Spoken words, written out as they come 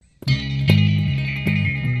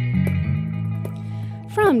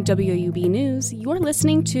From WUB News, you're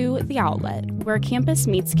listening to The Outlet, where campus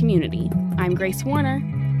meets community. I'm Grace Warner.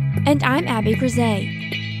 And I'm Abby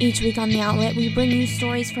Brzee. Each week on The Outlet, we bring you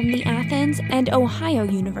stories from the Athens and Ohio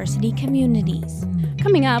University communities.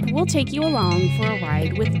 Coming up, we'll take you along for a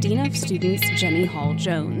ride with Dean of Students Jenny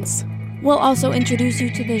Hall-Jones. We'll also introduce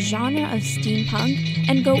you to the genre of steampunk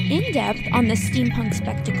and go in-depth on the Steampunk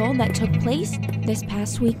Spectacle that took place this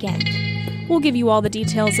past weekend. We'll give you all the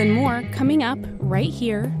details and more coming up right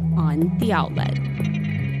here on The Outlet.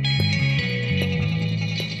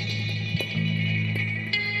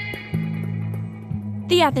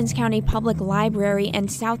 The Athens County Public Library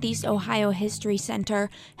and Southeast Ohio History Center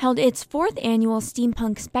held its 4th annual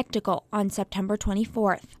Steampunk Spectacle on September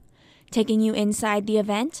 24th. Taking you inside the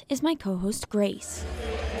event is my co-host Grace.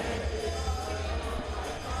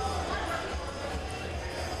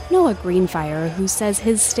 Noah Greenfire, who says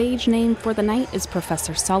his stage name for the night is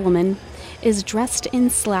Professor Solomon, is dressed in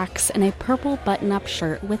slacks and a purple button-up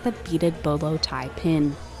shirt with a beaded bolo tie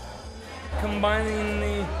pin. Combining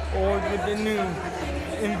the old with the new,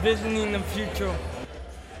 envisioning the future.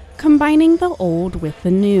 Combining the old with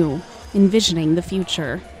the new, envisioning the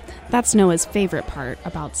future. That's Noah's favorite part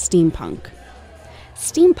about steampunk.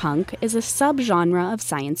 Steampunk is a subgenre of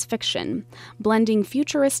science fiction, blending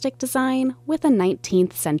futuristic design with a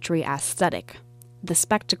 19th century aesthetic. The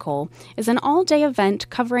Spectacle is an all-day event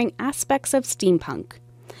covering aspects of steampunk.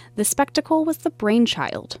 The Spectacle was the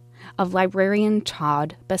brainchild of librarian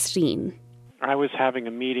Todd Bastine. I was having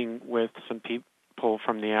a meeting with some people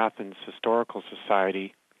from the Athens Historical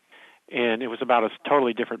Society, and it was about a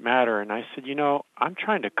totally different matter. And I said, I'm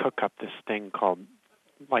trying to cook up this thing called,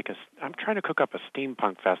 I'm trying to cook up a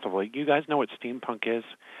steampunk festival. You guys know what steampunk is?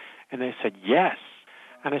 And they said, yes.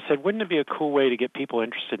 And I said, wouldn't it be a cool way to get people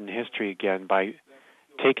interested in history again by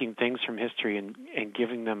taking things from history and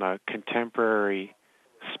giving them a contemporary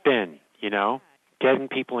spin, getting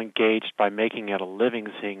people engaged by making it a living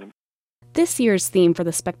thing. This year's theme for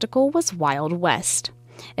the Spectacle was Wild West.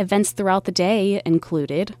 Events throughout the day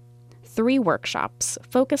included 3 workshops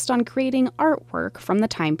focused on creating artwork from the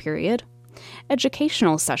time period,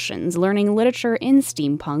 educational sessions learning literature in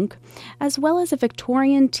steampunk, as well as a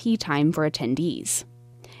Victorian tea time for attendees.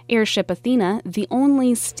 Airship Athena, the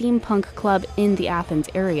only steampunk club in the Athens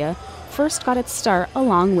area, first got its start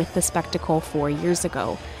along with the Spectacle 4 years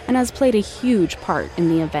ago, and has played a huge part in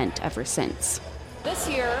the event ever since. This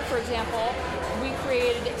year, for example, we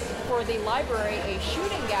created for the library a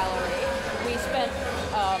shooting gallery. We spent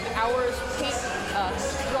hours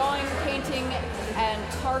drawing, painting, and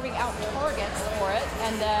carving out targets for it.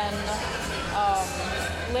 And then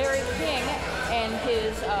Larry King and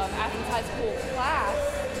his Athens High School class,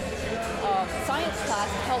 science class,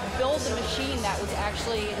 helped build the machine that was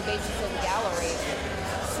actually the basis of the gallery.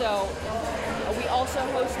 So we also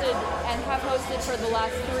hosted and have hosted for the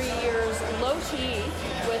last 3 years low tea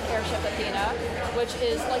with Airship Athena, which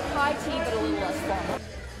is like high tea but a little less formal.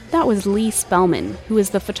 That was Lee Spellman, who is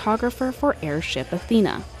the photographer for Airship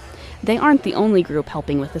Athena. They aren't the only group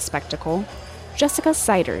helping with the Spectacle. Jessica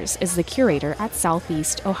Siders is the curator at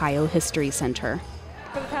Southeast Ohio History Center.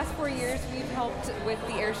 For the past 4 years, we've helped with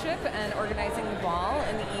the airship and organizing the ball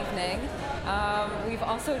in the evening. We've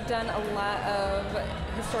also done a lot of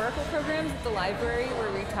historical programs at the library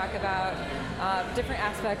where we talk about different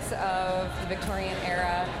aspects of the Victorian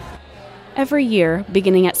era. Every year,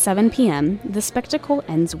 beginning at 7 p.m., the Spectacle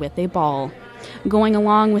ends with a ball. Going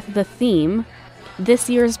along with the theme, this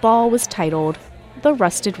year's ball was titled The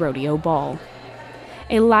Rusted Rodeo Ball.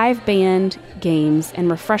 A live band, games, and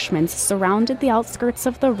refreshments surrounded the outskirts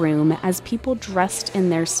of the room as people dressed in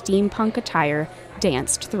their steampunk attire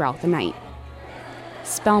danced throughout the night.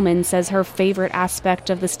 Spellman says her favorite aspect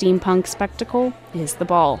of the Steampunk Spectacle is the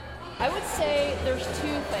ball. I would say there's 2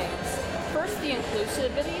 things. First, the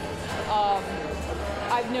inclusivity.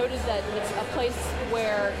 I've noted that it's a place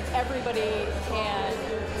where everybody can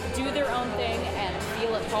do their own thing and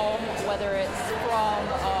feel at home, whether it's from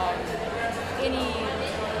any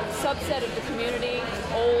subset of the community,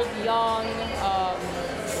 old, young,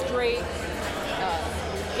 straight,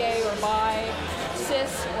 gay or bi,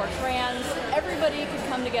 cis or trans. Everybody could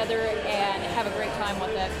come together and have a great time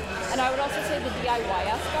with it. And I would also say the DIY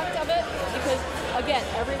aspect of it, because again,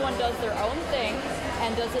 everyone does their own thing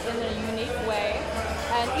and does it in a unique way.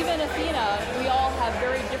 And even Athena, we all have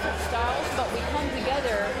very different styles, but we come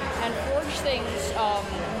together and forge things,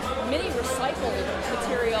 many recycled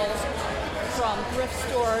materials from thrift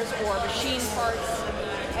stores or machine parts,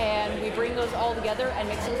 and we bring those all together and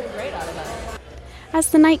make something great out of it. As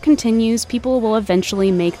the night continues, people will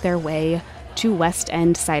eventually make their way to West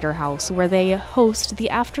End Cider House, where they host the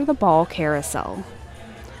After the Ball Carousel.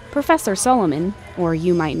 Professor Solomon, or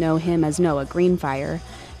you might know him as Noah Greenfire,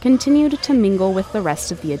 continued to mingle with the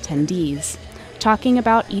rest of the attendees, talking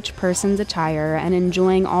about each person's attire and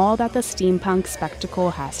enjoying all that the Steampunk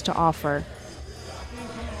Spectacle has to offer.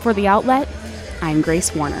 For The Outlet, I'm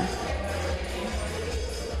Grace Warner.